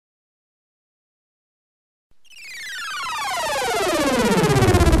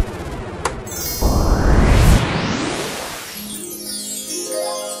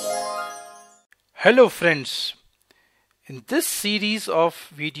Hello friends, in this series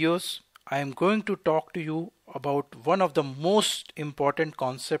of videos I am going to talk to you about one of the most important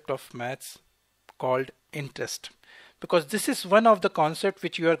concept of maths called interest, because this is one of the concept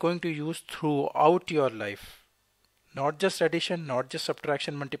which you are going to use throughout your life. Not just addition, not just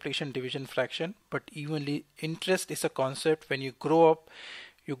subtraction, multiplication, division, fraction, but evenly interest is a concept. When you grow up,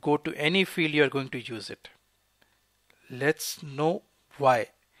 you go to any field, you are going to use it. Let's know why.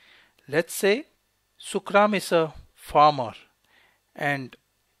 Let's say Sukram is a farmer and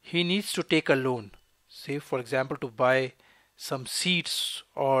he needs to take a loan, say for example to buy some seeds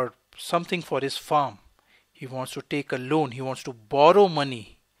or something for his farm. He wants to take a loan, he wants to borrow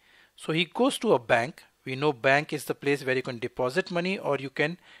money. So he goes to a bank. We know bank is the place where you can deposit money or you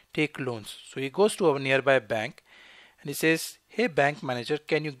can take loans. So he goes to a nearby bank and he says, "Hey bank manager,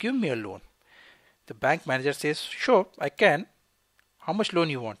 can you give me a loan?" The bank manager says, "Sure, I can. How much loan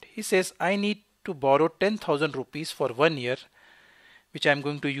you want?" He says, "I need to borrow 10,000 rupees for 1 year, which I'm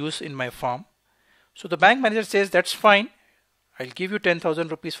going to use in my farm." So the bank manager says, "That's fine. I'll give you 10,000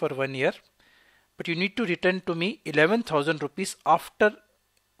 rupees for 1 year, but you need to return to me 11,000 rupees after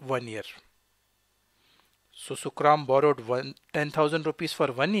 1 year." So Sukram borrowed 10,000 rupees for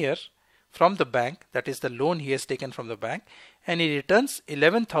 1 year from the bank, that is the loan he has taken from the bank, and he returns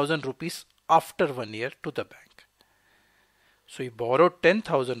 11,000 rupees after 1 year to the bank. So he borrowed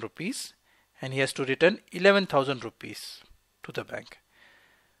 10,000 rupees and he has to return 11,000 rupees to the bank.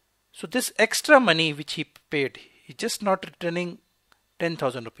 So this extra money which he paid, he's just not returning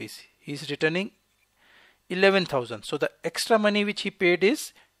 10,000 rupees, he's returning 11,000. So the extra money which he paid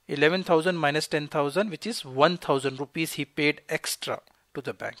is 11,000 minus 10,000, which is 1,000 rupees he paid extra to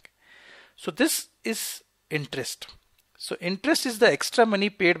the bank. So this is interest. So interest is the extra money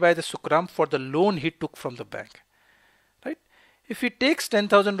paid by the Sukram for the loan he took from the bank. Right? If he takes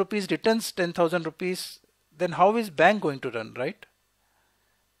 10,000 rupees, returns 10,000 rupees, then how is bank going to run, right?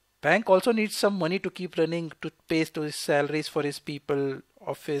 Bank also needs some money to keep running, to pay to his salaries for his people,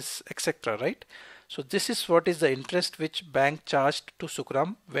 office, etc. Right? So this is what is the interest which bank charged to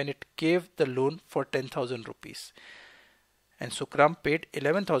Sukram when it gave the loan for 10,000 rupees. And Sukram paid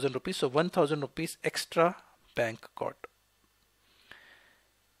 11,000 rupees, so 1,000 rupees extra bank got.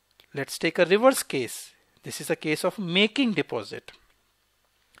 Let's take a reverse case. This is a case of making deposit.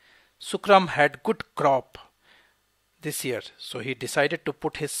 Sukram had good crop this year, so he decided to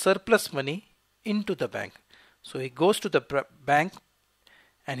put his surplus money into the bank. So he goes to the bank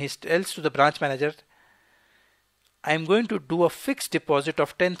and he tells to the branch manager, "I am going to do a fixed deposit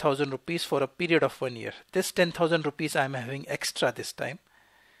of 10,000 rupees for a period of 1 year. This 10,000 rupees I am having extra this time.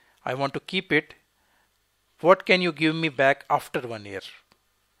 I want to keep it. What can you give me back after 1 year?"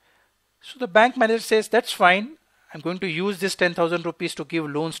 So the bank manager says, "That's fine. I'm going to use this 10,000 rupees to give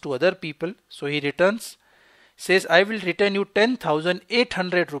loans to other people." So he returns, says, "I will return you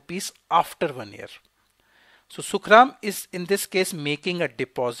 10,800 rupees after 1 year." So Sukram is in this case making a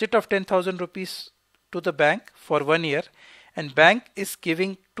deposit of 10,000 rupees to the bank for 1 year, and bank is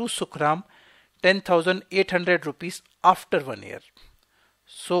giving to Sukram 10,800 rupees after 1 year.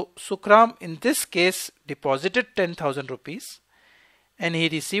 So Sukram in this case deposited 10,000 rupees and he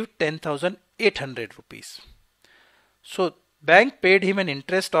received 10,800 rupees. So bank paid him an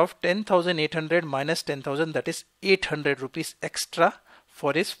interest of 10,800 minus 10,000, that is 800 rupees extra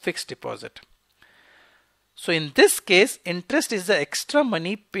for his fixed deposit. So in this case, interest is the extra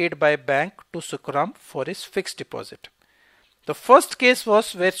money paid by bank to Sukram for his fixed deposit. The first case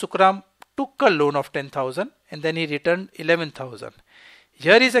was where Sukram took a loan of 10,000 and then he returned 11,000.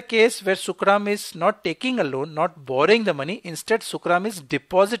 Here is a case where Sukram is not taking a loan, not borrowing the money. Instead, Sukram is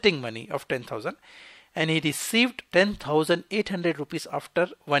depositing money of 10,000 and he received 10,800 rupees after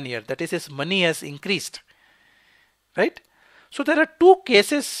 1 year. That is, his money has increased. Right? So there are two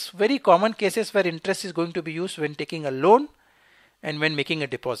cases, very common cases, where interest is going to be used when taking a loan and when making a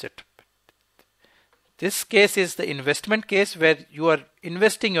deposit. This case is the investment case where you are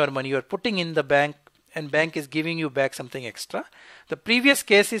investing your money, you are putting in the bank and bank is giving you back something extra. The previous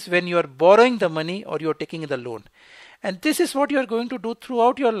case is when you are borrowing the money or you are taking the loan. And this is what you are going to do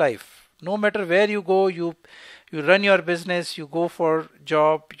throughout your life. No matter where you go, you run your business, you go for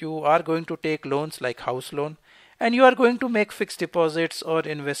job, you are going to take loans like house loan, and you are going to make fixed deposits or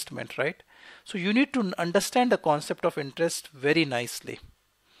investment, right? So you need to understand the concept of interest very nicely.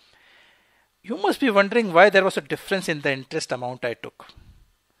 You must be wondering why there was a difference in the interest amount I took.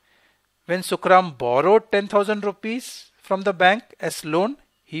 When Sukram borrowed 10,000 rupees from the bank as loan,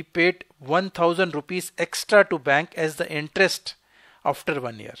 he paid 1,000 rupees extra to bank as the interest after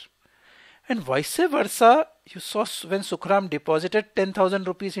 1 year. And vice versa, you saw when Sukram deposited 10,000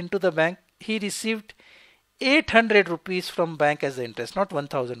 rupees into the bank, he received 800 rupees from bank as the interest, not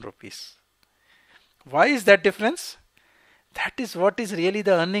 1000 rupees. Why is that difference? That is what is really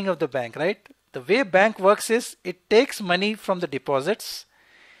the earning of the bank, right? The way bank works is it takes money from the deposits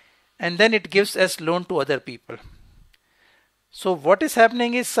and then it gives as loan to other people. So what is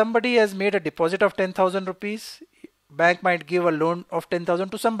happening is somebody has made a deposit of 10,000 rupees. Bank might give a loan of 10,000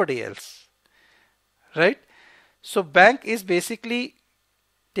 to somebody else, right? So bank is basically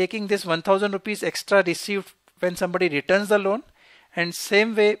taking this 1000 rupees extra received when somebody returns the loan, and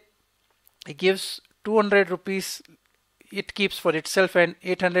same way it gives 200 rupees it keeps for itself and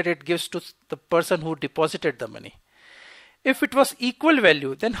 800 it gives to the person who deposited the money. If it was equal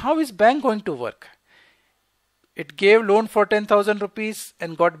value, then how is bank going to work? It gave loan for 10,000 rupees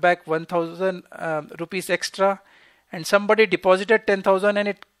and got back 1000 rupees extra, and somebody deposited 10,000 and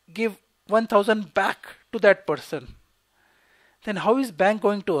it gave 1000 back to that person. Then how is bank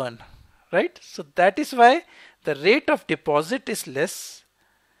going to earn, right? So that is why the rate of deposit is less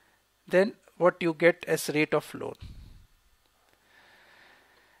than what you get as rate of loan.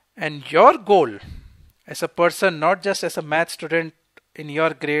 And your goal as a person, not just as a math student in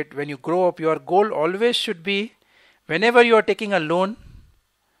your grade, when you grow up, your goal always should be, whenever you are taking a loan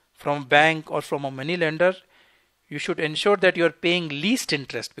from bank or from a money lender, you should ensure that you are paying least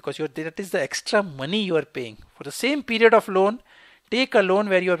interest, because that is the extra money you are paying. For the same period of loan, take a loan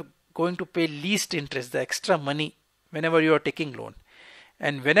where you are going to pay least interest, the extra money, whenever you are taking loan.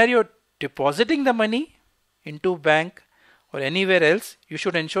 And whenever you are depositing the money into bank or anywhere else, you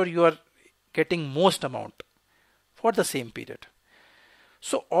should ensure you are getting most amount for the same period.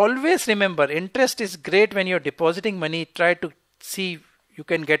 So always remember, interest is great when you're depositing money. Try to see you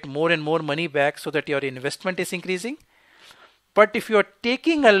can get more and more money back so that your investment is increasing. But if you're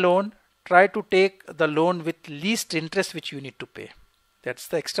taking a loan, try to take the loan with least interest which you need to pay. That's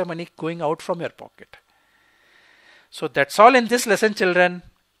the extra money going out from your pocket. So that's all in this lesson, children.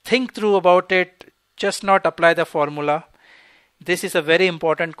 Think through about it. Just not apply the formula. This is a very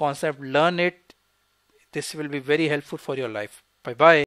important concept. Learn it. This will be very helpful for your life. Bye-bye.